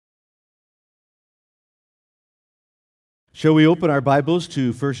Shall we open our Bibles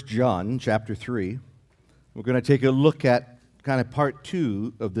to 1 John chapter 3? We're going to take a look at kind of part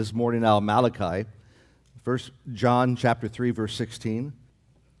 2 of this morning out of Malachi. 1 John chapter 3, verse 16.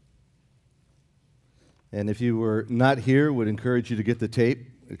 And if you were not here, would encourage you to get the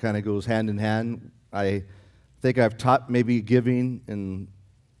tape. It kind of goes hand in hand. I think I've taught maybe giving in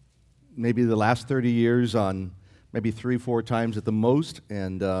maybe the last 30 years on maybe 3-4 times at the most,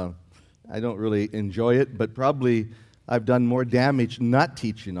 and I don't really enjoy it, but probably I've done more damage not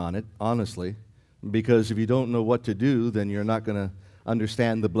teaching on it, honestly, because if you don't know what to do, then you're not going to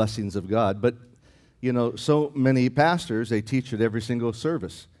understand the blessings of God. But, you know, so many pastors, they teach at every single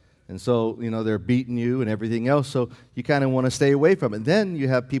service. And so, you know, they're beating you and everything else, so you kind of want to stay away from it. Then you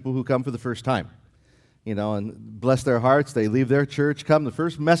have people who come for the first time, you know, and bless their hearts, they leave their church, come the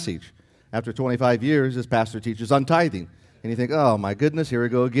first message after 25 years, this pastor teaches on tithing. And you think, oh my goodness, here we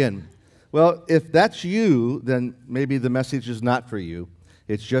go again. Well, if that's you, then maybe the message is not for you.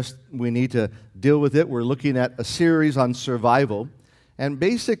 It's just we need to deal with it. We're looking at a series on survival. And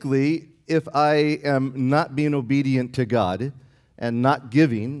basically, if I am not being obedient to God and not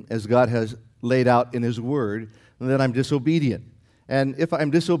giving as God has laid out in His Word, then I'm disobedient. And if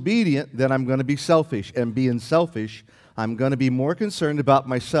I'm disobedient, then I'm going to be selfish. And being selfish, I'm going to be more concerned about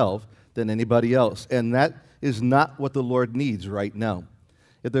myself than anybody else. And that is not what the Lord needs right now.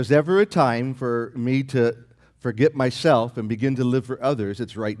 If there's ever a time for me to forget myself and begin to live for others,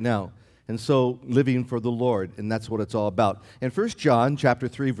 it's right now. And so living for the Lord, and that's what it's all about. In 1 John chapter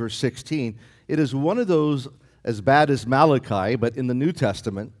 3, verse 16, it is one of those as bad as Malachi, but in the New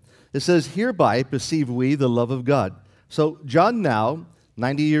Testament, it says, "Hereby perceive we the love of God." So John now,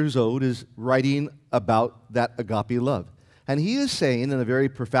 90 years old, is writing about that agape love. And he is saying in a very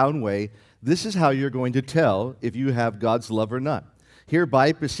profound way, this is how you're going to tell if you have God's love or not.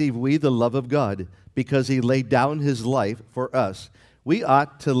 "Hereby perceive we the love of God, because He laid down His life for us." We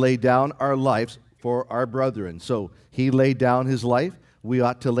ought to lay down our lives for our brethren. So He laid down His life, we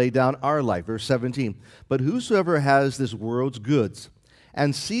ought to lay down our life. Verse 17, "But whosoever has this world's goods,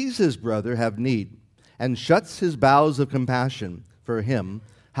 and sees his brother have need, and shuts his bowels of compassion for him,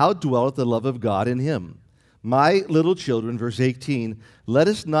 how dwelleth the love of God in him? My little children," verse 18, "let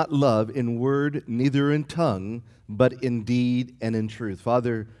us not love in word, neither in tongue, but in deed and in truth."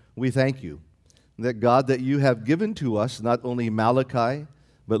 Father, we thank You that, God, that You have given to us not only Malachi,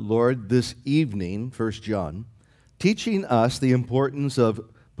 but, Lord, this evening, 1 John, teaching us the importance of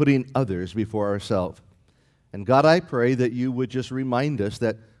putting others before ourselves. And God, I pray that You would just remind us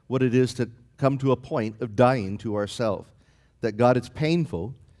that what it is to come to a point of dying to ourselves. That, God, it's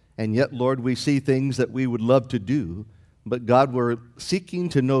painful, and yet, Lord, we see things that we would love to do, but, God, we're seeking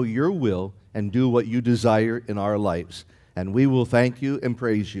to know Your will and do what You desire in our lives. And we will thank You and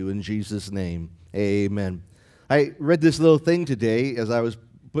praise You in Jesus' name. Amen. I read this little thing today as I was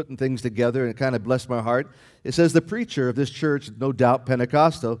putting things together, and it kind of blessed my heart. It says the preacher of this church, no doubt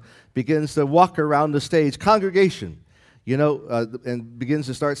Pentecostal, begins to walk around the stage, congregation, you know, and begins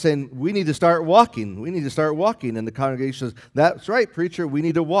to start saying, we need to start walking. We need to start walking. And the congregation says, that's right, preacher, we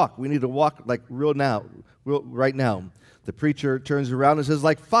need to walk. We need to walk like right now. The preacher turns around and says,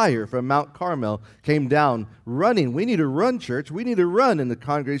 like fire from Mount Carmel came down, running. We need to run, church. We need to run. And the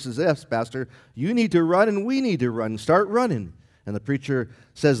congregation says, yes, pastor, you need to run and we need to run. Start running. And the preacher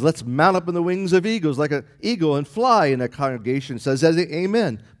says, let's mount up on the wings of eagles like an eagle and fly. And the congregation says,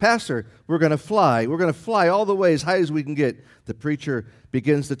 amen. Pastor, we're going to fly. We're going to fly all the way as high as we can get. The preacher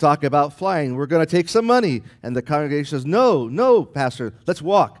begins to talk about flying. We're going to take some money. And the congregation says, no, pastor, let's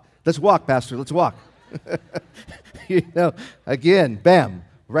walk. Let's walk, pastor, let's walk. You know, again, bam,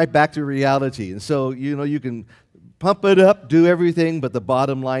 right back to reality. And so, you know, you can pump it up, do everything, but the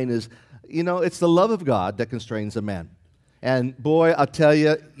bottom line is, you know, it's the love of God that constrains a man. And boy, I'll tell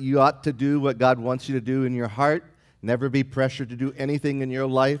you, you ought to do what God wants you to do in your heart. Never be pressured to do anything in your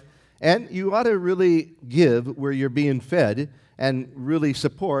life. And you ought to really give where you're being fed and really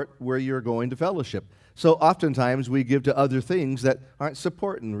support where you're going to fellowship. So oftentimes we give to other things that aren't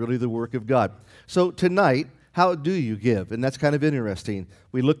supporting really the work of God. So tonight, how do you give? And that's kind of interesting.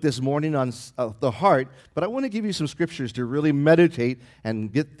 We looked this morning on the heart, but I want to give you some scriptures to really meditate and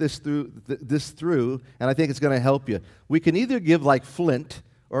get this through, and I think it's going to help you. We can either give like flint,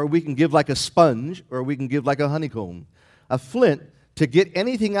 or we can give like a sponge, or we can give like a honeycomb. A flint, to get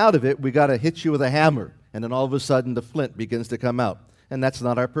anything out of it, we got to hit you with a hammer, and then all of a sudden the flint begins to come out. And that's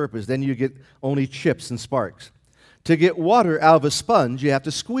not our purpose. Then you get only chips and sparks. To get water out of a sponge, you have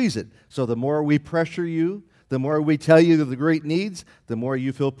to squeeze it. So the more we pressure you, the more we tell you the great needs, the more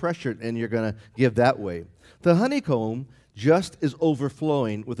you feel pressured, and you're going to give that way. The honeycomb just is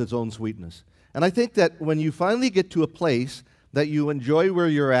overflowing with its own sweetness. And I think that when you finally get to a place that you enjoy where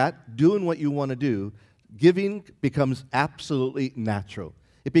you're at, doing what you want to do, giving becomes absolutely natural.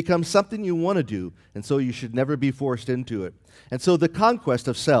 It becomes something you want to do, and so you should never be forced into it. And so the conquest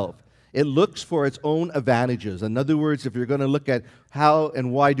of self, it looks for its own advantages. In other words, if you're going to look at how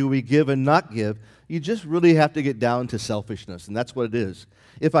and why do we give and not give, you just really have to get down to selfishness, and that's what it is.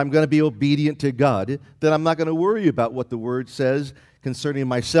 If I'm going to be obedient to God, then I'm not going to worry about what the Word says concerning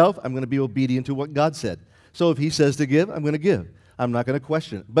myself. I'm going to be obedient to what God said. So if He says to give, I'm going to give. I'm not going to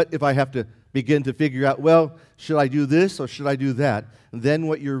question it. But if I have to begin to figure out, well, should I do this or should I do that? Then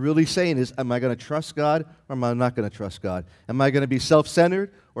what you're really saying is, am I going to trust God or am I not going to trust God? Am I going to be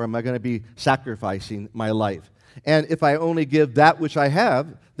self-centered or am I going to be sacrificing my life? And if I only give that which I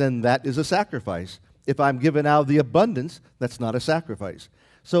have, then that is a sacrifice. If I'm given out of the abundance, that's not a sacrifice.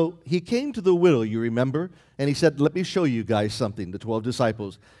 So he came to the widow, you remember, and he said, let me show you guys something, the 12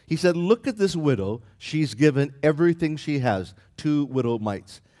 disciples. He said, look at this widow. She's given everything she has, 2 widow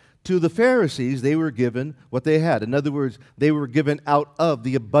mites. To the Pharisees, they were given what they had. In other words, they were given out of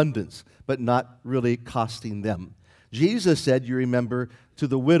the abundance, but not really costing them. Jesus said, you remember, to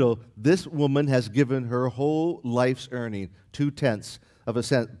the widow, this woman has given her whole life's earning, 2/10 of a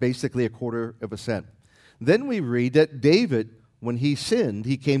cent, basically 1/4 of a cent. Then we read that David, when he sinned,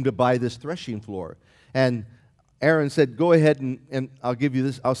 he came to buy this threshing floor. And Aaron said, go ahead and I'll give you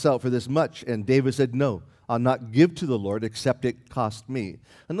this, I'll sell it for this much. And David said, no, I'll not give to the Lord except it cost me.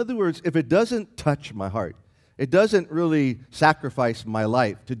 In other words, if it doesn't touch my heart, it doesn't really sacrifice my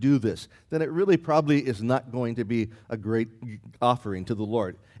life to do this, then it really probably is not going to be a great offering to the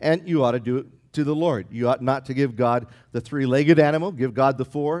Lord. And you ought to do it to the Lord. You ought not to give God the 3-legged animal, give God the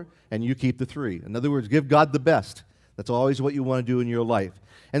 4, and you keep the 3. In other words, give God the best. That's always what you want to do in your life.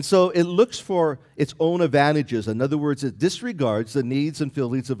 And so it looks for its own advantages. In other words, it disregards the needs and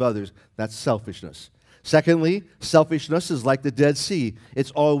feelings of others. That's selfishness. Secondly, selfishness is like the Dead Sea. It's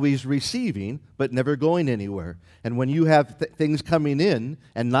always receiving, but never going anywhere. And when you have things coming in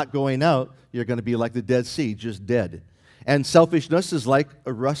and not going out, you're going to be like the Dead Sea, just dead. And selfishness is like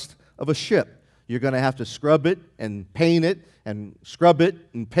a rust of a ship. You're going to have to scrub it and paint it and scrub it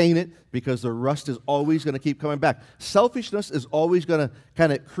and paint it because the rust is always going to keep coming back. Selfishness is always going to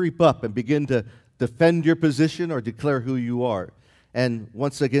kind of creep up and begin to defend your position or declare who you are. And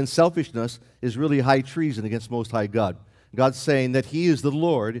once again, selfishness is really high treason against Most High God. God's saying that He is the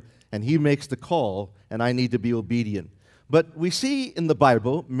Lord and He makes the call and I need to be obedient. But we see in the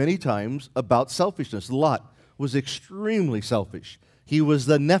Bible many times about selfishness. Lot was extremely selfish. He was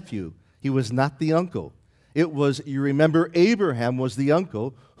the nephew. He was not the uncle. It was, you remember, Abraham was the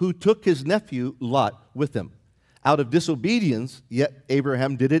uncle who took his nephew Lot with him. Out of disobedience, yet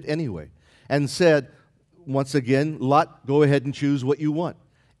Abraham did it anyway and said, once again, Lot, go ahead and choose what you want.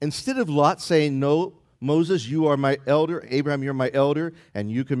 Instead of Lot saying, no, Moses, you are my elder, Abraham, you're my elder,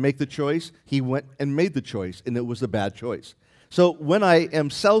 and you can make the choice, he went and made the choice, and it was a bad choice. So when I am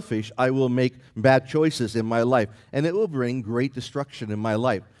selfish, I will make bad choices in my life, and it will bring great destruction in my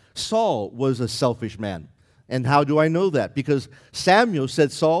life. Saul was a selfish man. And how do I know that? Because Samuel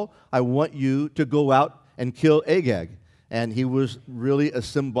said, Saul, I want you to go out and kill Agag. And he was really a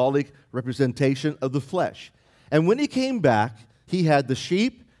symbolic representation of the flesh. And when he came back, he had the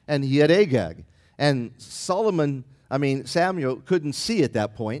sheep and he had Agag. And Samuel couldn't see at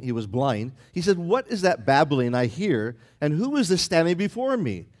that point. He was blind. He said, what is that babbling I hear? And who is this standing before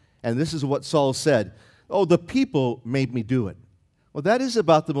me? And this is what Saul said. Oh, the people made me do it. Well, that is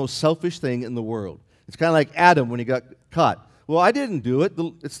about the most selfish thing in the world. It's kind of like Adam when he got caught. Well, I didn't do it.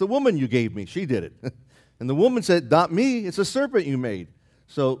 It's the woman you gave me. She did it. And the woman said, not me. It's a serpent you made.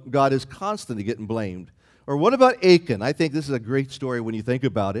 So God is constantly getting blamed. Or what about Achan? I think this is a great story when you think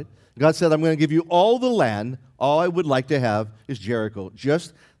about it. God said, I'm going to give you all the land. All I would like to have is Jericho.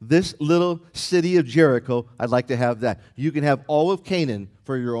 Just this little city of Jericho, I'd like to have that. You can have all of Canaan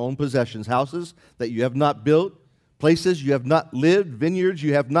for your own possessions, houses that you have not built, places you have not lived, vineyards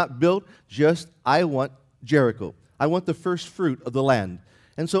you have not built. Just, I want Jericho. I want the first fruit of the land.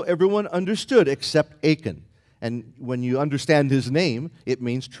 And so everyone understood except Achan. And when you understand his name, it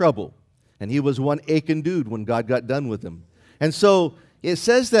means trouble. And he was one Achan dude when God got done with him. And so it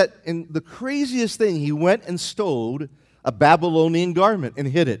says that in the craziest thing, he went and stole a Babylonian garment and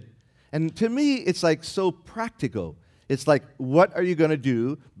hid it. And to me, it's like so practical. It's like, what are you going to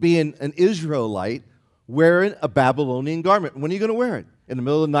do being an Israelite wearing a Babylonian garment? When are you going to wear it? In the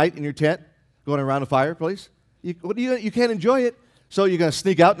middle of the night in your tent, going around a fireplace? You can't enjoy it. So you're going to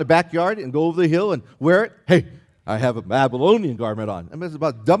sneak out in the backyard and go over the hill and wear it? Hey, I have a Babylonian garment on. I mean, it's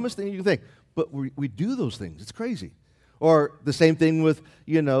about the dumbest thing you can think. But we do those things. It's crazy. Or the same thing with,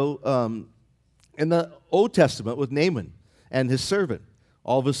 In the Old Testament with Naaman and his servant,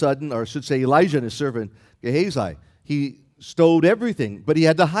 all of a sudden, or I should say Elijah and his servant Gehazi, he stowed everything, but he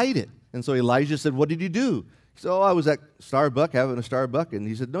had to hide it. And so Elijah said, what did you do? He said, oh, I was at Starbucks, having a Starbucks. And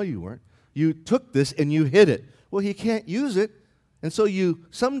he said, no, you weren't. You took this and you hid it. Well, he can't use it. And so you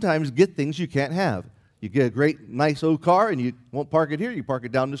sometimes get things you can't have. You get a great, nice old car and you won't park it here. You park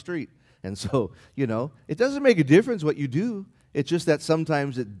it down the street. And so, it doesn't make a difference what you do. It's just that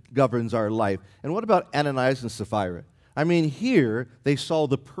sometimes it governs our life. And what about Ananias and Sapphira? I mean, here they saw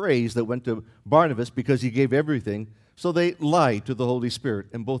the praise that went to Barnabas because he gave everything. So they lied to the Holy Spirit,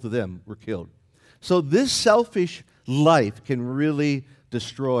 and both of them were killed. So this selfish life can really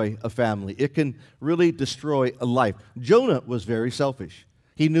destroy a family. It can really destroy a life. Jonah was very selfish.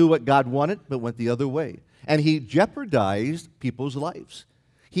 He knew what God wanted, but went the other way. And he jeopardized people's lives.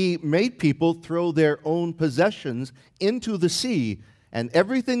 He made people throw their own possessions into the sea, and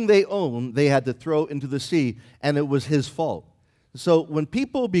everything they owned, they had to throw into the sea, and it was his fault. So when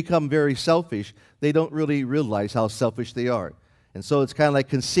people become very selfish, they don't really realize how selfish they are. And so it's kind of like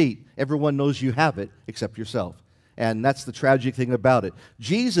conceit. Everyone knows you have it except yourself. And that's the tragic thing about it.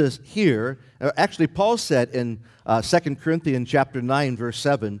 Jesus here, actually Paul said in 2 Corinthians chapter 9, verse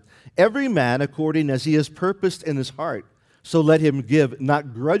 7, every man according as he has purposed in his heart, so let him give,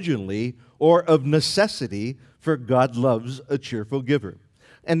 not grudgingly or of necessity, for God loves a cheerful giver.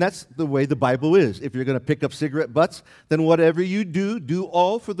 And that's the way the Bible is. If you're going to pick up cigarette butts, then whatever you do, do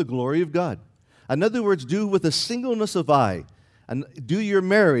all for the glory of God. In other words, do with a singleness of eye. And do your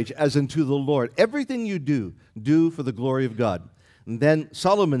marriage as unto the Lord. Everything you do, do for the glory of God. And then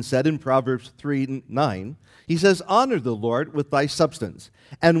Solomon said in Proverbs 3:9, he says, honor the Lord with thy substance,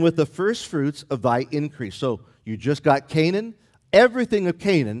 and with the first fruits of thy increase. So you just got Canaan, everything of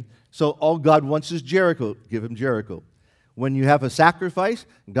Canaan, so all God wants is Jericho. Give him Jericho. When you have a sacrifice,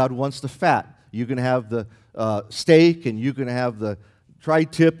 God wants the fat. You can have the steak, and you can have the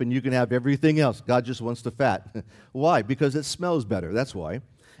tri-tip, and you can have everything else. God just wants the fat. Why? Because it smells better. That's why.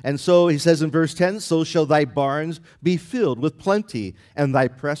 And so he says in verse 10, so shall thy barns be filled with plenty, and thy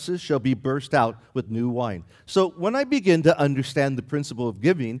presses shall be burst out with new wine. So when I begin to understand the principle of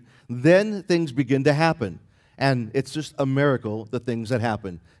giving, then things begin to happen. And it's just a miracle, the things that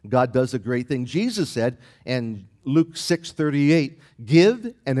happen. God does a great thing. Jesus said in Luke 6:38,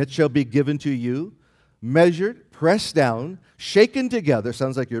 give, and it shall be given to you, measured, pressed down, shaken together,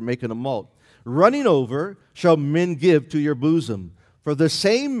 sounds like you're making a malt, running over, shall men give to your bosom. For the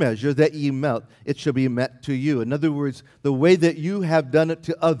same measure that ye melt, it shall be met to you. In other words, the way that you have done it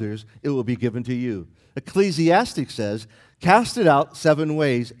to others, it will be given to you. Ecclesiastes says, cast it out 7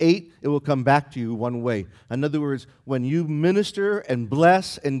 ways. 8, it will come back to you 1 way. In other words, when you minister and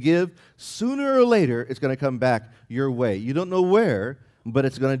bless and give, sooner or later, it's going to come back your way. You don't know where, but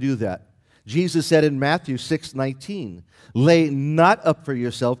it's going to do that. Jesus said in Matthew 6:19, lay not up for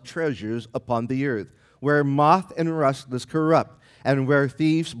yourself treasures upon the earth, where moth and rust does corrupt, and where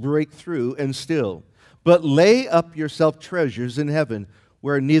thieves break through and steal. But lay up yourself treasures in heaven,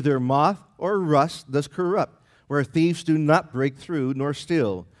 where neither moth or rust does corrupt, where thieves do not break through nor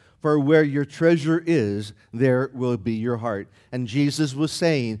steal. For where your treasure is, there will be your heart. And Jesus was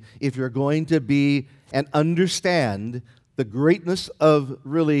saying, if you're going to be and understand the greatness of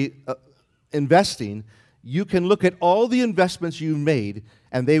really investing, you can look at all the investments you've made,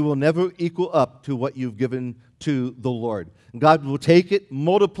 and they will never equal up to what you've given to the Lord. God will take it,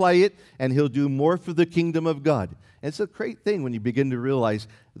 multiply it, and He'll do more for the kingdom of God. And it's a great thing when you begin to realize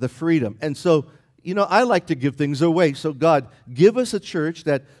the freedom. And so, I like to give things away. So God, give us a church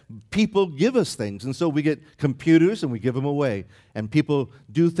that people give us things. And so we get computers and we give them away. And people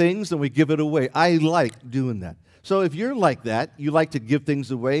do things and we give it away. I like doing that. So if you're like that, you like to give things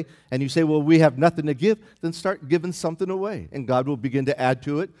away, and you say, well, we have nothing to give, then start giving something away. And God will begin to add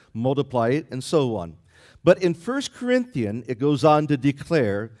to it, multiply it, and so on. But in 1 Corinthians, it goes on to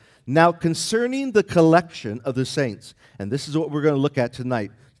declare, now concerning the collection of the saints, and this is what we're going to look at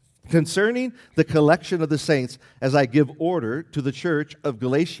tonight, concerning the collection of the saints, as I give order to the church of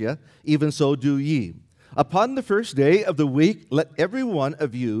Galatia, even so do ye. Upon the first day of the week, let every one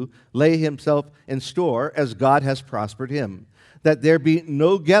of you lay himself in store as God has prospered him, that there be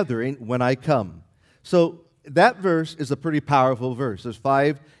no gathering when I come. So that verse is a pretty powerful verse. There's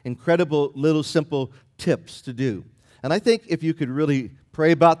 5 incredible little simple tips to do. And I think if you could really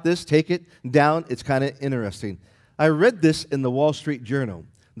pray about this, take it down, it's kind of interesting. I read this in the Wall Street Journal.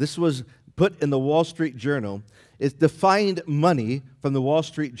 This was put in the Wall Street Journal. It defined money from the Wall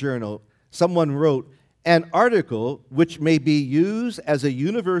Street Journal. Someone wrote, an article which may be used as a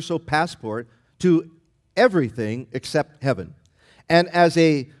universal passport to everything except heaven, and as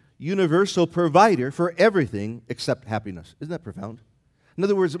a universal provider for everything except happiness. Isn't that profound? In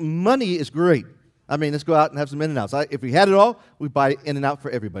other words, money is great. I mean, let's go out and have some In-N-Outs. If we had it all, we'd buy In-N-Out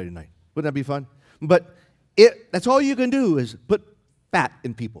for everybody tonight. Wouldn't that be fun? But that's all you can do is put fat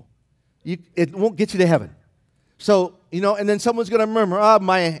in people. It won't get you to heaven. So, and then someone's going to murmur,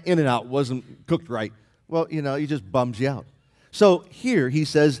 my In-N-Out wasn't cooked right. Well, it just bums you out. So here he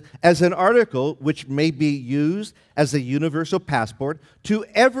says, as an article which may be used as a universal passport to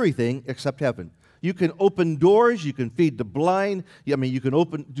everything except heaven. You can open doors, you can feed the blind, you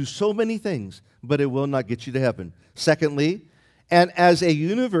can do so many things, but it will not get you to heaven. Secondly, and as a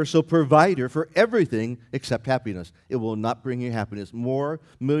universal provider for everything except happiness. It will not bring you happiness. More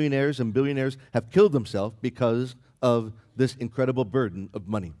millionaires and billionaires have killed themselves because of this incredible burden of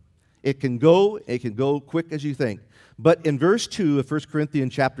money. It can go quick as you think. But in verse 2 of 1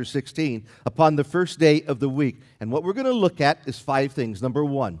 Corinthians chapter 16, upon the first day of the week, and what we're going to look at is 5 things. Number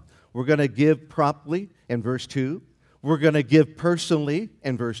 1, we're going to give promptly in verse 2. We're going to give personally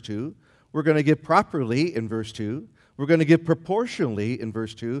in verse 2. We're going to give properly in verse 2. We're going to give proportionally in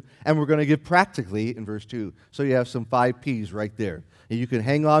verse 2. And we're going to give practically in verse 2. So you have some 5 P's right there. And you can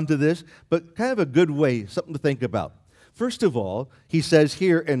hang on to this, but kind of a good way, something to think about. First of all, he says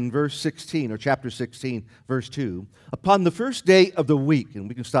here in verse 16, or chapter 16, verse 2, upon the first day of the week, and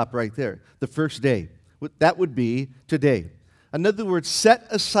we can stop right there, the first day, that would be today. In other words, set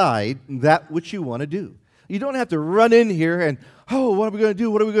aside that which you want to do. You don't have to run in here and, what are we going to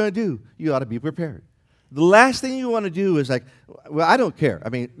do? What are we going to do? You ought to be prepared. The last thing you want to do is like, well, I don't care. I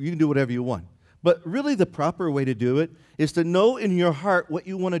mean, you can do whatever you want. But really the proper way to do it is to know in your heart what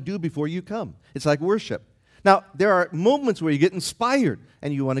you want to do before you come. It's like worship. Now, there are moments where you get inspired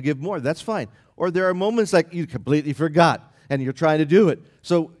and you want to give more. That's fine. Or there are moments like you completely forgot and you're trying to do it.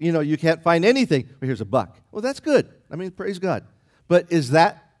 So, you can't find anything. Well, here's $1. Well, that's good. I mean, praise God. But is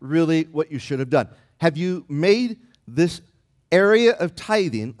that really what you should have done? Have you made this area of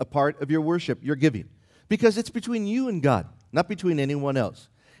tithing a part of your worship, your giving? Because it's between you and God, not between anyone else.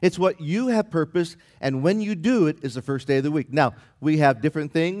 It's what you have purposed, and when you do it is the first day of the week. Now, we have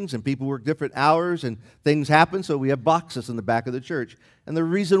different things, and people work different hours, and things happen, so we have boxes in the back of the church. And the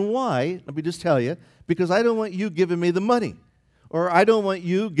reason why, let me just tell you, because I don't want you giving me the money, or I don't want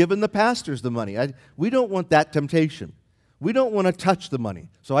you giving the pastors the money. We don't want that temptation. We don't want to touch the money,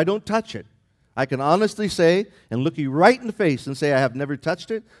 so I don't touch it. I can honestly say and look you right in the face and say I have never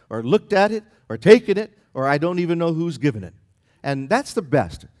touched it, or looked at it, or taken it, or I don't even know who's given it. And that's the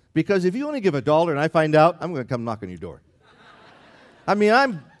best. Because if you only give $1 and I find out, I'm going to come knock on your door. I mean,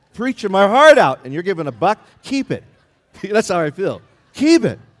 I'm preaching my heart out and you're giving $1, keep it. That's how I feel. Keep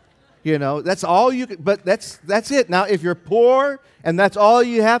it. That's all you can, but that's it. Now, if you're poor and that's all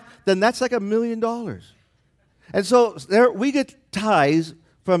you have, then that's like $1 million. And so we get tithes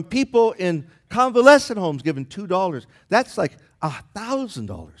from people in convalescent homes giving $2. That's like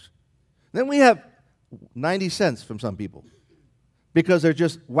 $1,000. Then we have 90 cents from some people because they're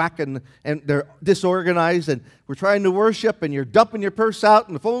just whacking and they're disorganized and we're trying to worship and you're dumping your purse out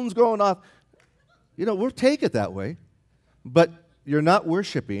and the phone's going off. We'll take it that way, but you're not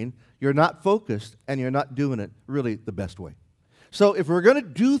worshiping, you're not focused, and you're not doing it really the best way. So if we're going to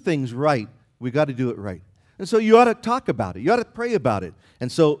do things right, we got to do it right. And so you ought to talk about it. You ought to pray about it. And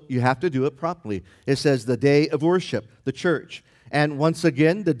so you have to do it properly. It says the day of worship, the church. And once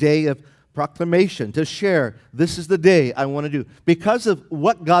again, the day of proclamation, to share, this is the day I want to do. Because of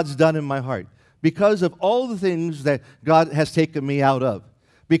what God's done in my heart. Because of all the things that God has taken me out of.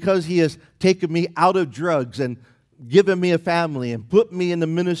 Because He has taken me out of drugs and given me a family and put me in the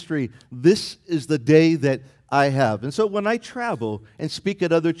ministry. This is the day that I have. And so when I travel and speak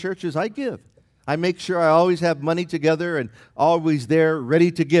at other churches, I give. I make sure I always have money together and always there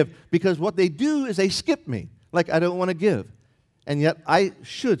ready to give. Because what they do is they skip me. Like I don't want to give. And yet I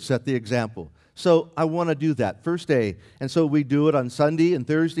should set the example. So I want to do that first day. And so we do it on Sunday and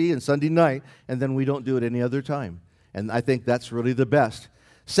Thursday and Sunday night. And then we don't do it any other time. And I think that's really the best.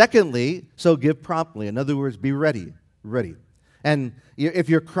 Secondly, so give promptly. In other words, be ready. Ready. And if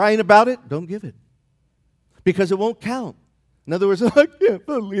you're crying about it, don't give it. Because it won't count. In other words, I can't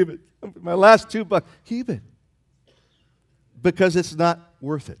believe it. My last $2, keep it. Because it's not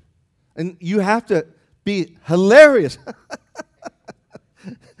worth it. And you have to be hilarious.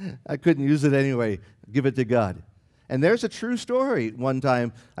 I couldn't use it anyway. Give it to God. And there's a true story. One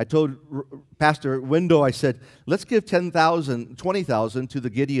time, I told Pastor Window, I said, let's give $20,000 to the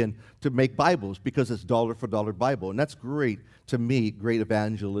Gideon to make Bibles because it's dollar for dollar Bible. And that's great, to me, great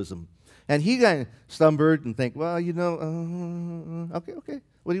evangelism. And he kind of stumbled and think, well, okay.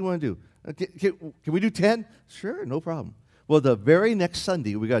 What do you want to do? Can we do 10? Sure, no problem. Well, the very next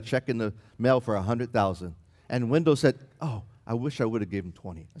Sunday, we got a check in the mail for $100,000. And Wendell said, oh, I wish I would have given him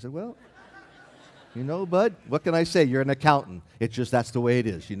 20. I said, well, you know, bud, what can I say? You're an accountant. It's just that's the way it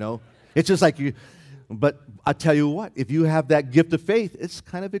is, you know. It's just like you, but I tell you what, if you have that gift of faith, it's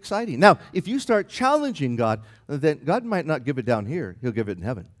kind of exciting. Now, if you start challenging God, then God might not give it down here. He'll give it in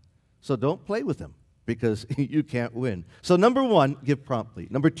heaven. So don't play with him because you can't win. So number one, give promptly.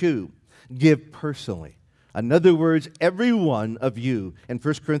 Number two, give personally. In other words, every one of you, in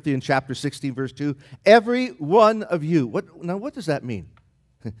 1 Corinthians chapter 16, verse 2, every one of you. What does that mean?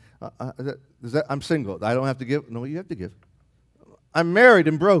 I'm single. I don't have to give? No, you have to give. I'm married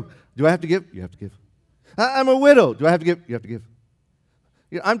and broke. Do I have to give? You have to give. I'm a widow. Do I have to give? You have to give.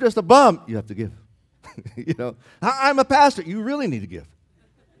 You know, I'm just a bum. You have to give. You know, I'm a pastor. You really need to give.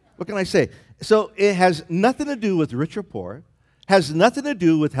 What can I say? So it has nothing to do with rich or poor, has nothing to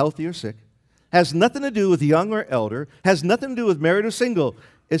do with healthy or sick, has nothing to do with young or elder, has nothing to do with married or single.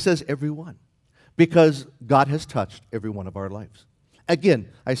 It says everyone, because God has touched every one of our lives. Again,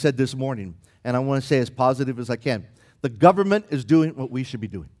 I said this morning, and I want to say as positive as I can, the government is doing what we should be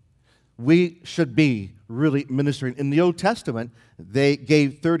doing. We should be really ministering. In the Old Testament, they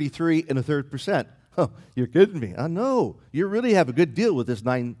gave 33 1/3%. Oh, you're kidding me. I know. You really have a good deal with this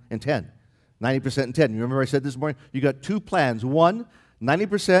 9 and 10. 90% and 10. You remember I said this morning? You got two plans. One,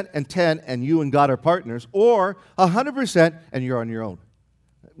 90% and 10, and you and God are partners, or 100% and you're on your own.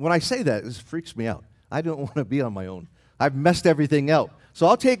 When I say that, it freaks me out. I don't want to be on my own. I've messed everything out. So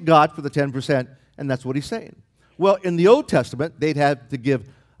I'll take God for the 10%, and that's what he's saying. Well, in the Old Testament, they'd have to give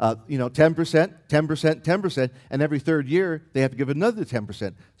 10%, 10%, 10%, and every third year, they have to give another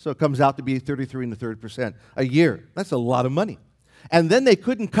 10%. So it comes out to be 33 1/3% a year. That's a lot of money. And then they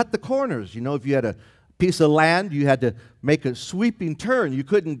couldn't cut the corners. You know, if you had a piece of land, you had to make a sweeping turn. You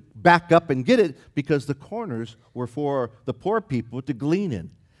couldn't back up and get it because the corners were for the poor people to glean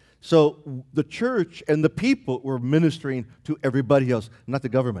in. So the church and the people were ministering to everybody else, not the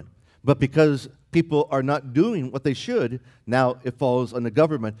government. But because people are not doing what they should, now it falls on the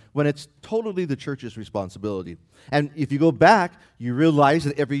government when it's totally the church's responsibility. And if you go back, you realize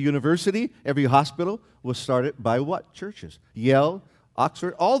that every university, every hospital was started by what? Churches. Yale,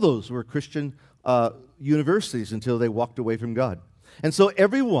 Oxford, all those were Christian universities until they walked away from God. And so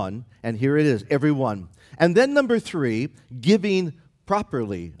everyone, and here it is, everyone. And then number three, giving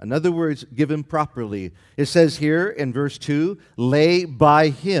properly. In other words, given properly. It says here in verse 2, lay by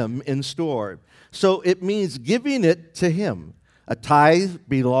him in store. So it means giving it to him. A tithe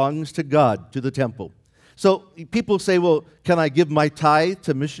belongs to God, to the temple. So people say, well, can I give my tithe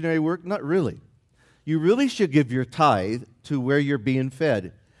to missionary work? Not really. You really should give your tithe to where you're being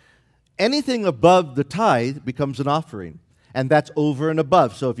fed. Anything above the tithe becomes an offering, and that's over and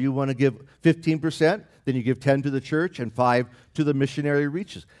above. So if you want to give 15%, then you give 10 to the church and 5 to the missionary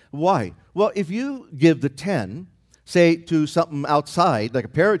reaches. Why? Well, if you give the 10, say, to something outside, like a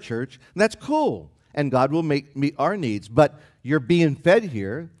parachurch, that's cool, and God will meet our needs. But you're being fed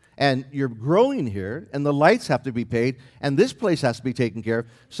here, and you're growing here, and the lights have to be paid, and this place has to be taken care of.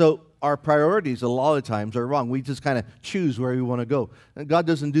 So our priorities a lot of times are wrong. We just kind of choose where we want to go. And God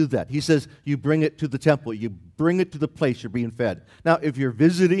doesn't do that. He says you bring it to the temple. You bring it to the place you're being fed. Now, if you're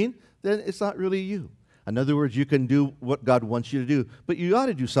visiting, then it's not really you. In other words, you can do what God wants you to do, but you ought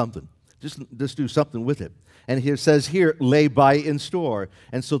to do something. Just do something with it. And it says here, lay by in store,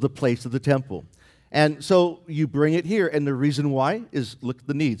 and so the place of the temple. And so you bring it here, and the reason why is look at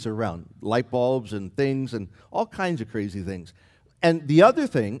the needs around. Light bulbs and things and all kinds of crazy things. And the other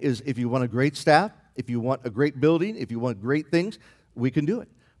thing is if you want a great staff, if you want a great building, if you want great things, we can do it.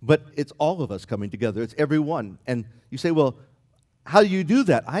 But it's all of us coming together. It's everyone. And you say, well, how do you do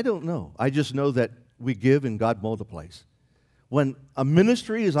that? I don't know. I just know that we give and God multiplies. When a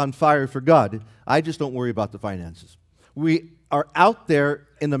ministry is on fire for God, I just don't worry about the finances. We are out there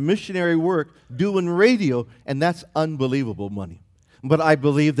in the missionary work doing radio, and that's unbelievable money. But I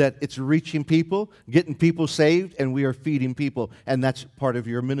believe that it's reaching people, getting people saved, and we are feeding people, and that's part of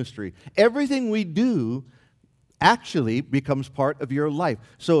your ministry. Everything we do actually becomes part of your life.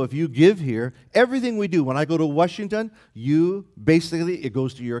 So if you give here, everything we do, when I go to Washington, it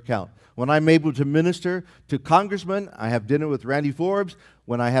goes to your account. When I'm able to minister to congressmen, I have dinner with Randy Forbes.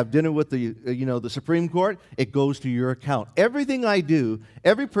 When I have dinner with the Supreme Court, it goes to your account. Everything I do,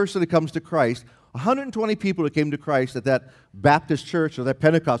 every person that comes to Christ, 120 people that came to Christ at that Baptist church or that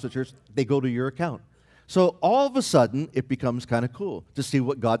Pentecostal church, they go to your account. So all of a sudden, it becomes kind of cool to see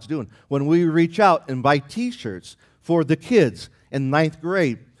what God's doing. When we reach out and buy T-shirts for the kids in 9th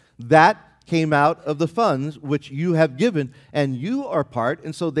grade, that came out of the funds which you have given, and you are part,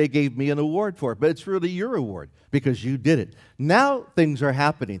 and so they gave me an award for it. But it's really your award because you did it. Now things are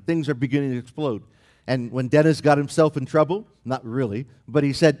happening. Things are beginning to explode. And when Dennis got himself in trouble, not really, but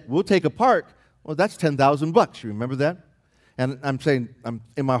he said, we'll take a park. Well, that's $10,000. You remember that? And I'm saying, I'm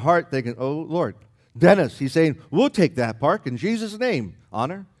in my heart thinking, oh, Lord, Dennis, he's saying, we'll take that park in Jesus' name.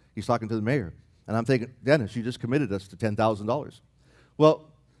 Honor? He's talking to the mayor. And I'm thinking, Dennis, you just committed us to $10,000. Well,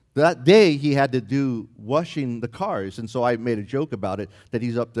 that day he had to do washing the cars, and so I made a joke about it, that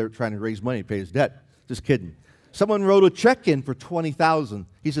he's up there trying to raise money to pay his debt. Just kidding. Someone wrote a check in for $20,000.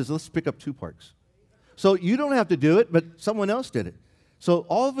 He says, let's pick up 2 parks. So you don't have to do it, but someone else did it. So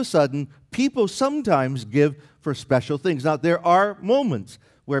all of a sudden, people sometimes give for special things. Now, there are moments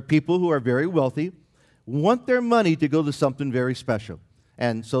where people who are very wealthy want their money to go to something very special.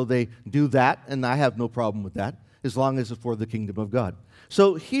 And so they do that, and I have no problem with that, as long as it's for the kingdom of God.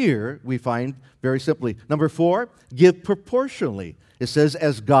 So here we find very simply, number 4, give proportionally. It says,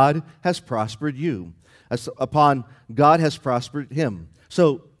 as God has prospered you. As upon God has prospered him.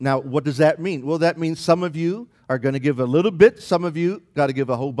 So now what does that mean? Well, that means some of you are going to give a little bit. Some of you got to give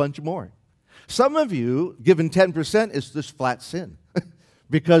a whole bunch more. Some of you, giving 10% is just flat sin.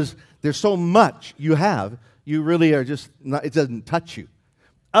 Because there's so much you have, you really are just, not, it doesn't touch you.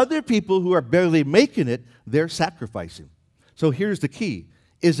 Other people who are barely making it, they're sacrificing. So here's the key.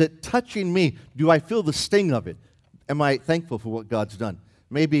 Is it touching me? Do I feel the sting of it? Am I thankful for what God's done?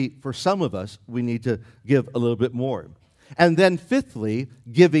 Maybe for some of us, we need to give a little bit more. And then fifthly,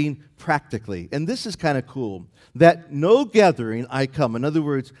 giving practically. And this is kind of cool. That no gathering I come. In other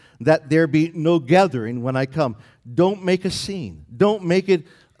words, that there be no gathering when I come. Don't make a scene. Don't make it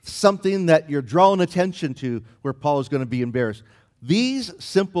something that you're drawing attention to where Paul is going to be embarrassed. These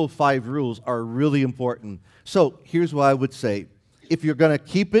simple 5 rules are really important. So here's what I would say. If you're going to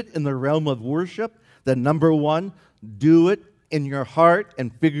keep it in the realm of worship, then number 1, do it in your heart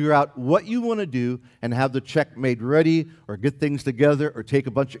and figure out what you want to do and have the check made ready or get things together or take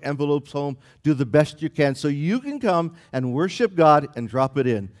a bunch of envelopes home. Do the best you can so you can come and worship God and drop it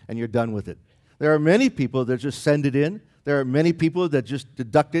in and you're done with it. There are many people that just send it in. There are many people that just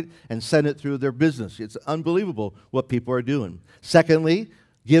deduct it and send it through their business. It's unbelievable what people are doing. Secondly,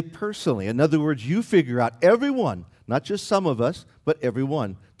 give personally. In other words, you figure out everyone, not just some of us, but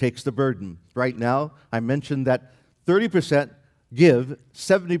everyone takes the burden. Right now, I mentioned that 30% give,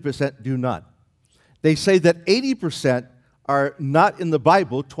 70% do not. They say that 80% are not in the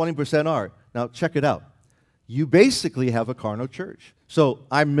Bible, 20% are. Now, check it out. You basically have a carnal church. So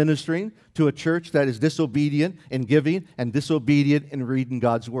I'm ministering to a church that is disobedient in giving and disobedient in reading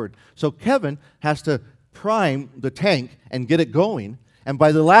God's Word. So Kevin has to prime the tank and get it going. And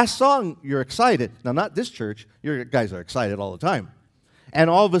by the last song, you're excited. Now, not this church. You guys are excited all the time. And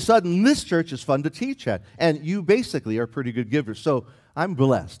all of a sudden, this church is fun to teach at. And you basically are pretty good givers. So I'm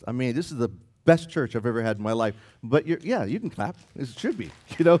blessed. I mean, this is the best church I've ever had in my life. But yeah, you can clap. It should be.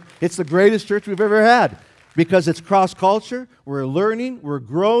 You know, it's the greatest church we've ever had because it's cross-culture. We're learning, we're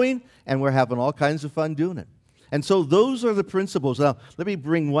growing, and we're having all kinds of fun doing it. And so those are the principles. Now, let me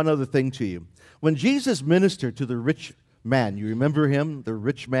bring one other thing to you. When Jesus ministered to the rich man, you remember him, the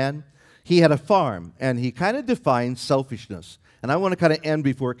rich man? He had a farm, and he kind of defined selfishness. And I want to kind of end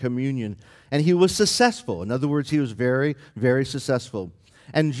before communion. And he was successful. In other words, he was very, very successful.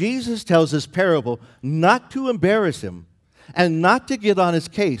 And Jesus tells this parable not to embarrass him and not to get on his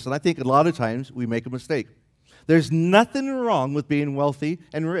case. And I think a lot of times we make a mistake. There's nothing wrong with being wealthy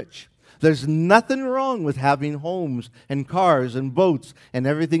and rich. There's nothing wrong with having homes and cars and boats and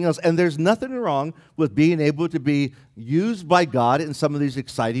everything else. And there's nothing wrong with being able to be used by God in some of these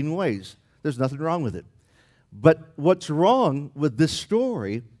exciting ways. There's nothing wrong with it. But what's wrong with this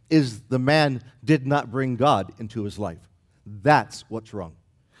story is the man did not bring God into his life. That's what's wrong.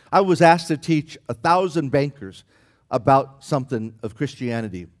 I was asked to teach 1,000 bankers about something of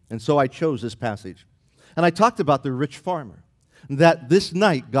Christianity. And so I chose this passage. And I talked about the rich farmer, that this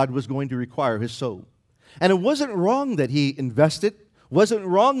night God was going to require his soul. And it wasn't wrong that he invested. Wasn't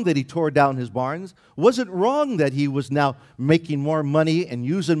wrong that he tore down his barns. Wasn't wrong that he was now making more money and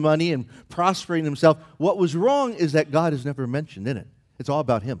using money and prospering himself. What was wrong is that God is never mentioned in it. It's all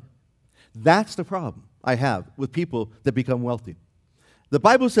about him. That's the problem I have with people that become wealthy. The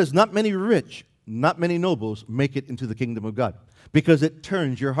Bible says not many rich, not many nobles make it into the kingdom of God because it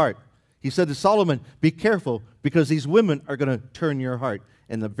turns your heart. He said to Solomon, be careful because these women are going to turn your heart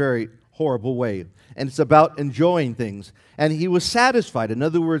in a very horrible way. And it's about enjoying things. And he was satisfied. In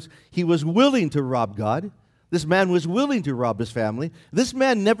other words, he was willing to rob God. This man was willing to rob his family. This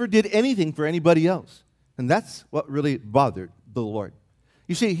man never did anything for anybody else. And that's what really bothered the Lord.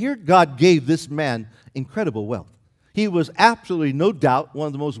 You see, here God gave this man incredible wealth. He was absolutely, no doubt, one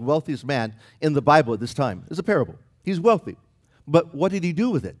of the most wealthiest men in the Bible at this time. It's a parable. He's wealthy. But what did he do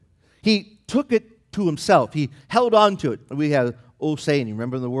with it? He took it to himself. He held on to it. We have old saying, you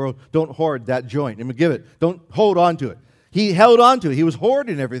remember in the world, don't hoard that joint. I'm going to give it. Don't hold on to it. He held on to it. He was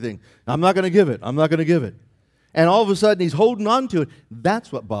hoarding everything. I'm not going to give it. I'm not going to give it. And all of a sudden, he's holding on to it. That's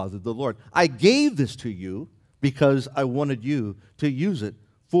what bothered the Lord. I gave this to you because I wanted you to use it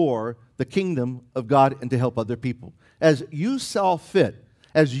for the kingdom of God and to help other people. As you saw fit,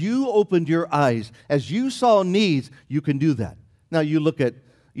 as you opened your eyes, as you saw needs, you can do that. Now, you look at,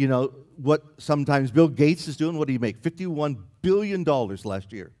 what sometimes Bill Gates is doing. What did he make? $51 billion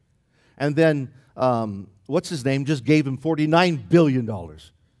last year. And then, what's his name? Just gave him $49 billion.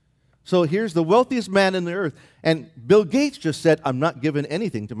 So here's the wealthiest man in the earth. And Bill Gates just said, I'm not giving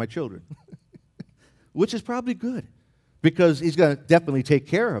anything to my children. Which is probably good. Because he's going to definitely take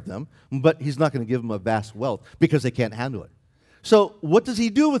care of them. But he's not going to give them a vast wealth because they can't handle it. So what does he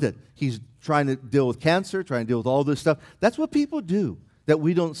do with it? He's trying to deal with cancer, trying to deal with all this stuff. That's what people do that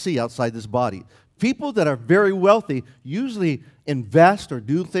we don't see outside this body. People that are very wealthy usually invest or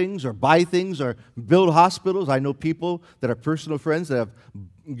do things or buy things or build hospitals. I know people that are personal friends that have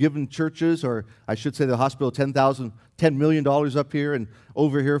given churches, or I should say the hospital, $10 million up here, and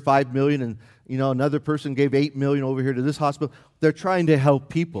over here $5 million, and another person gave $8 million over here to this hospital. They're trying to help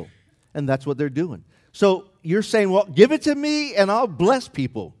people, and that's what they're doing. So you're saying, well, give it to me and I'll bless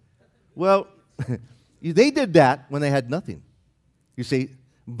people. Well, they did that when they had nothing. You see,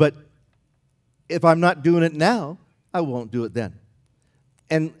 but if I'm not doing it now, I won't do it then.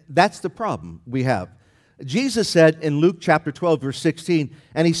 And that's the problem we have. Jesus said in Luke chapter 12, verse 16,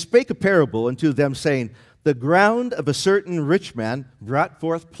 and he spake a parable unto them, saying, the ground of a certain rich man brought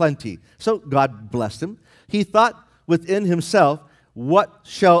forth plenty. So God blessed him. He thought within himself, what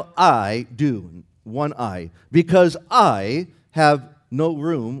shall I do? One eye, because I have no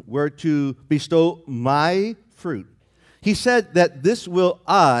room where to bestow my fruit. He said that this will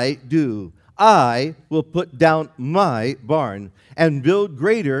I do. I will put down my barn and build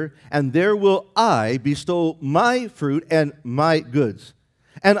greater, and there will I bestow my fruit and my goods.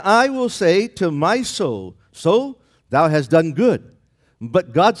 And I will say to my soul, so thou hast done good.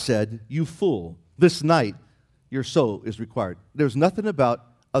 But God said, you fool, this night your soul is required. There's nothing about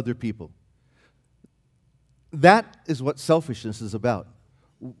other people. That is what selfishness is about.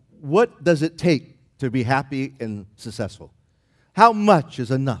 What does it take to be happy and successful? How much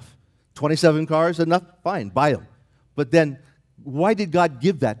is enough? 27 cars, enough? Fine, buy them. But then, why did God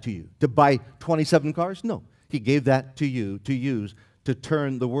give that to you? To buy 27 cars? No. He gave that to you to use to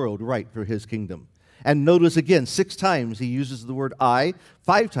turn the world right for His kingdom. And notice again, 6 times He uses the word I,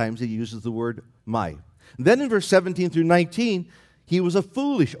 5 times He uses the word my. Then in verse 17 through 19, he was a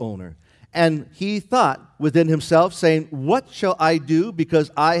foolish owner. And he thought within himself, saying, what shall I do,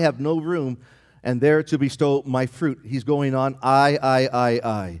 because I have no room and there to bestow my fruit? He's going on,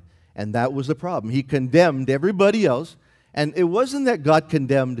 I. And that was the problem. He condemned everybody else. And it wasn't that God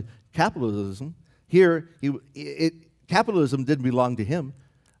condemned capitalism. Here, capitalism didn't belong to him.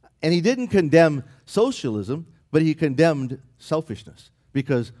 And he didn't condemn socialism, but he condemned selfishness.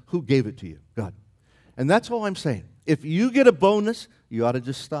 Because who gave it to you? God. And that's all I'm saying. If you get a bonus, you ought to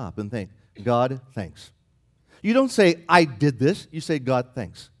just stop and think, God, thanks. You don't say, I did this. You say, God,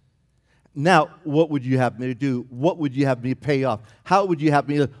 thanks. Now, what would you have me to do? What would you have me pay off? How would you have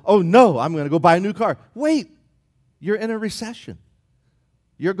me to, oh no, I'm going to go buy a new car. Wait, you're in a recession.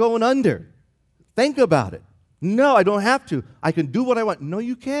 You're going under. Think about it. No, I don't have to. I can do what I want. No,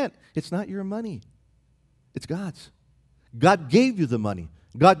 you can't. It's not your money. It's God's. God gave you the money.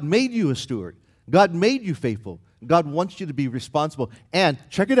 God made you a steward. God made you faithful. God wants you to be responsible. And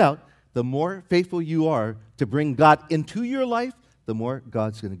check it out. The more faithful you are to bring God into your life, the more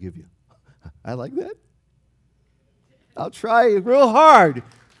God's going to give you. I like that. I'll try real hard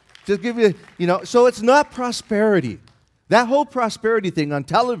to give you, so it's not prosperity. That whole prosperity thing on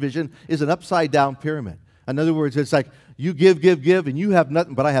television is an upside-down pyramid. In other words, it's like you give, and you have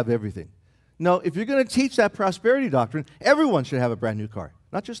nothing, but I have everything. No, if you're going to teach that prosperity doctrine, everyone should have a brand new car,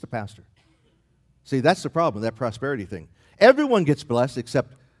 not just the pastor. See, that's the problem, that prosperity thing. Everyone gets blessed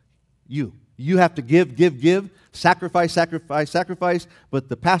except you. You have to give, sacrifice, but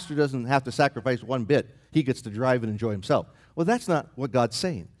the pastor doesn't have to sacrifice one bit. He gets to drive and enjoy himself. Well, that's not what God's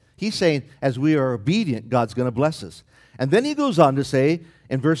saying. He's saying, as we are obedient, God's going to bless us. And then he goes on to say,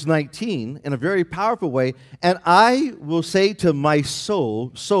 in verse 19, in a very powerful way, and I will say to my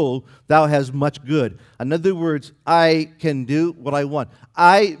soul, soul, thou hast much good. In other words, I can do what I want.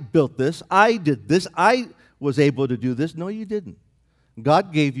 I built this. I did this. I was able to do this. No, you didn't.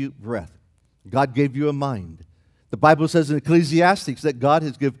 God gave you breath. God gave you a mind. The Bible says in Ecclesiastes that God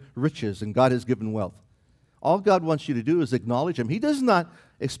has given riches and God has given wealth. All God wants you to do is acknowledge Him. He does not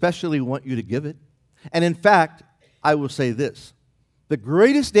especially want you to give it. And in fact, I will say this. The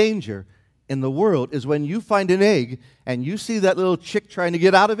greatest danger in the world is when you find an egg and you see that little chick trying to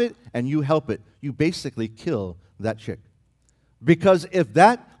get out of it and you help it. You basically kill that chick. Because if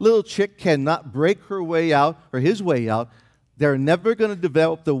that little chick cannot break her way out or his way out, they're never going to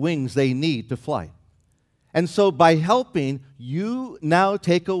develop the wings they need to fly. And so by helping, you now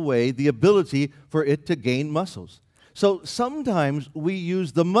take away the ability for it to gain muscles. So sometimes we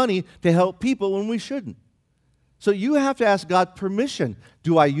use the money to help people when we shouldn't. So you have to ask God permission.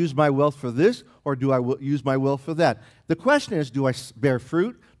 Do I use my wealth for this or do I use my wealth for that? The question is, do I bear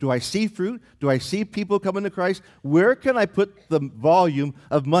fruit? Do I see fruit? Do I see people coming to Christ? Where can I put the volume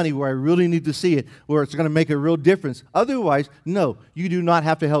of money where I really need to see it, where it's going to make a real difference? Otherwise, no, you do not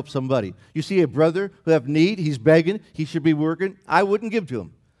have to help somebody. You see a brother who have need, he's begging, he should be working. I wouldn't give to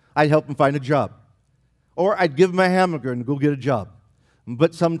him. I'd help him find a job. Or I'd give him a hamburger and go get a job.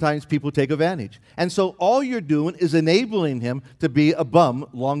 But sometimes people take advantage. And so all you're doing is enabling him to be a bum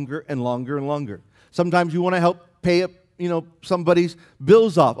longer and longer and longer. Sometimes you want to help pay somebody's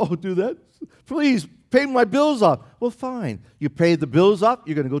bills off. Oh, do that? Please, pay my bills off. Well, fine. You pay the bills off,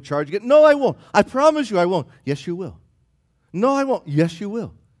 you're going to go charge again. No, I won't. I promise you I won't. Yes, you will. No, I won't. Yes, you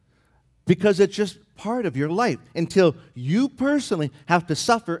will. Because it's just part of your life. Until you personally have to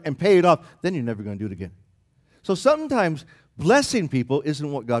suffer and pay it off, then you're never going to do it again. So sometimes blessing people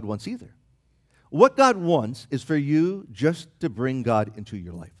isn't what God wants either. What God wants is for you just to bring God into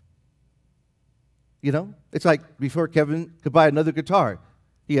your life. You know, it's like before Kevin could buy another guitar,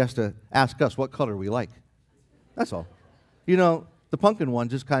 he has to ask us what color we like. That's all. You know, the pumpkin one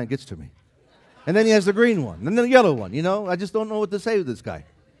just kind of gets to me. And then he has the green one, and then the yellow one. You know, I just don't know what to say with this guy.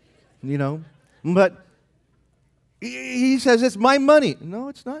 You know, but he says, it's my money. No,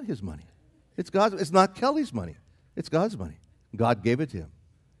 it's not his money. It's God's. It's not Kelly's money. It's God's money. God gave it to him.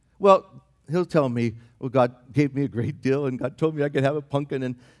 Well, he'll tell me, well, God gave me a great deal, and God told me I could have a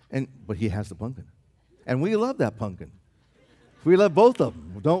pumpkin, but he has the pumpkin. And we love that pumpkin. We love both of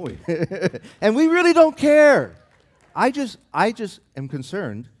them, don't we? And we really don't care. I just am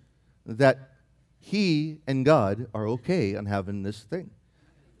concerned that he and God are okay on having this thing.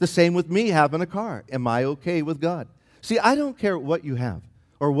 The same with me having a car. Am I okay with God? See, I don't care what you have,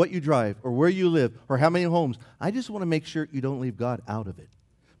 or what you drive, or where you live, or how many homes. I just want to make sure you don't leave God out of it.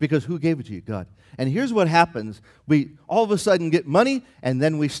 Because who gave it to you? God. And here's what happens. We all of a sudden get money, and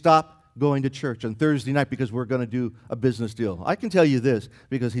then we stop going to church on Thursday night because we're going to do a business deal. I can tell you this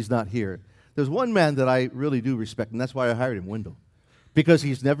because he's not here. There's one man that I really do respect, and that's why I hired him, Wendell. Because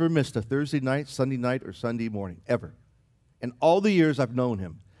he's never missed a Thursday night, Sunday night, or Sunday morning, ever. In all the years I've known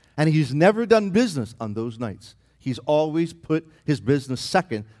him. And he's never done business on those nights. He's always put his business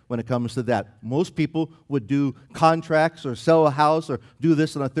second when it comes to that. Most people would do contracts or sell a house or do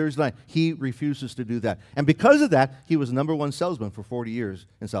this on a Thursday night. He refuses to do that. And because of that, he was the #1 salesman for 40 years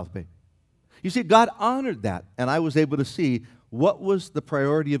in South Bay. You see, God honored that, and I was able to see what was the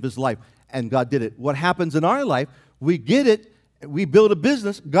priority of his life, and God did it. What happens in our life, we get it, we build a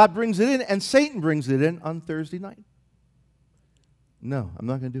business, God brings it in, and Satan brings it in on Thursday night. No, I'm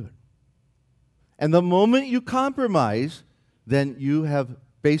not going to do it. And the moment you compromise, then you have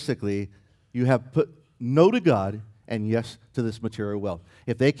put no to God and yes to this material wealth.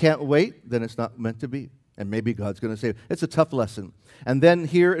 If they can't wait, then it's not meant to be. And maybe God's going to save it. It's a tough lesson. And then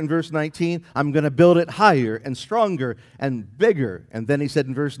here in verse 19, I'm going to build it higher and stronger and bigger. And then he said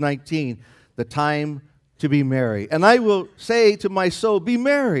in verse 19, the time to be merry. And I will say to my soul, be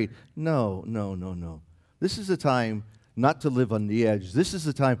merry. No. This is a time not to live on the edge. This is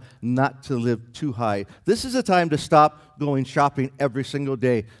a time not to live too high. This is a time to stop going shopping every single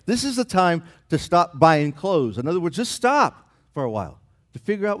day. This is a time to stop buying clothes. In other words, just stop for a while to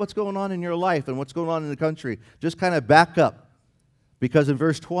figure out what's going on in your life and what's going on in the country. Just kind of back up. Because in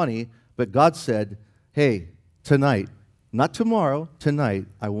verse 20, but God said, hey, tonight, not tomorrow, tonight,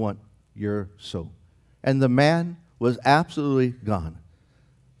 I want your soul. And the man was absolutely gone.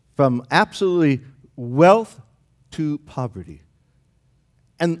 From absolutely wealth to poverty.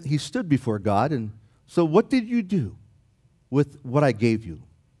 And he stood before God, and so what did you do with what I gave you?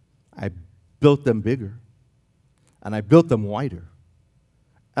 I built them bigger, and I built them wider,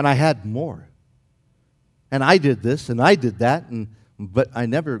 and I had more. And I did this, and I did that, but I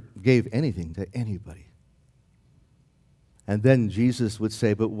never gave anything to anybody. And then Jesus would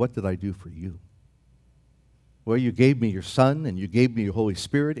say, but what did I do for you? Well, you gave me your Son, and you gave me your Holy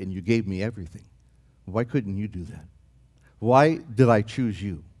Spirit, and you gave me everything. Why couldn't you do that? Why did I choose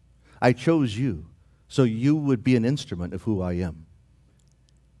you? I chose you so you would be an instrument of who I am.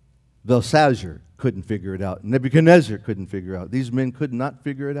 Belshazzar couldn't figure it out. Nebuchadnezzar couldn't figure it out. These men could not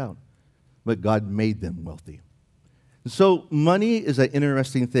figure it out. But God made them wealthy. And so money is an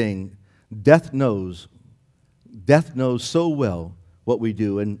interesting thing. Death knows so well what we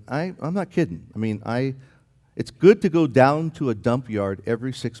do. And I'm not kidding. I mean, it's good to go down to a dump yard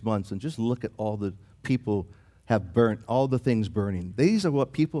every 6 months and just look at all the people have burnt, all the things burning. These are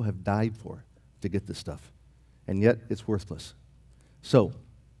what people have died for to get this stuff. And yet it's worthless. So,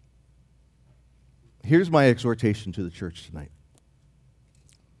 here's my exhortation to the church tonight.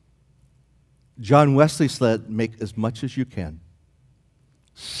 John Wesley said, make as much as you can,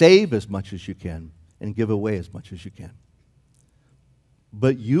 save as much as you can, and give away as much as you can.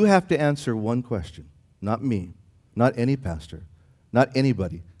 But you have to answer one question, not me, not any pastor, not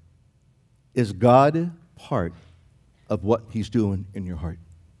anybody. Is God part of what He's doing in your heart?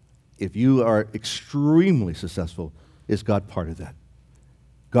 If you are extremely successful, is God part of that?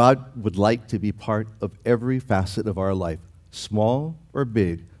 God would like to be part of every facet of our life, small or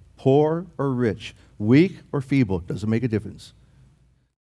big, poor or rich, weak or feeble, doesn't make a difference.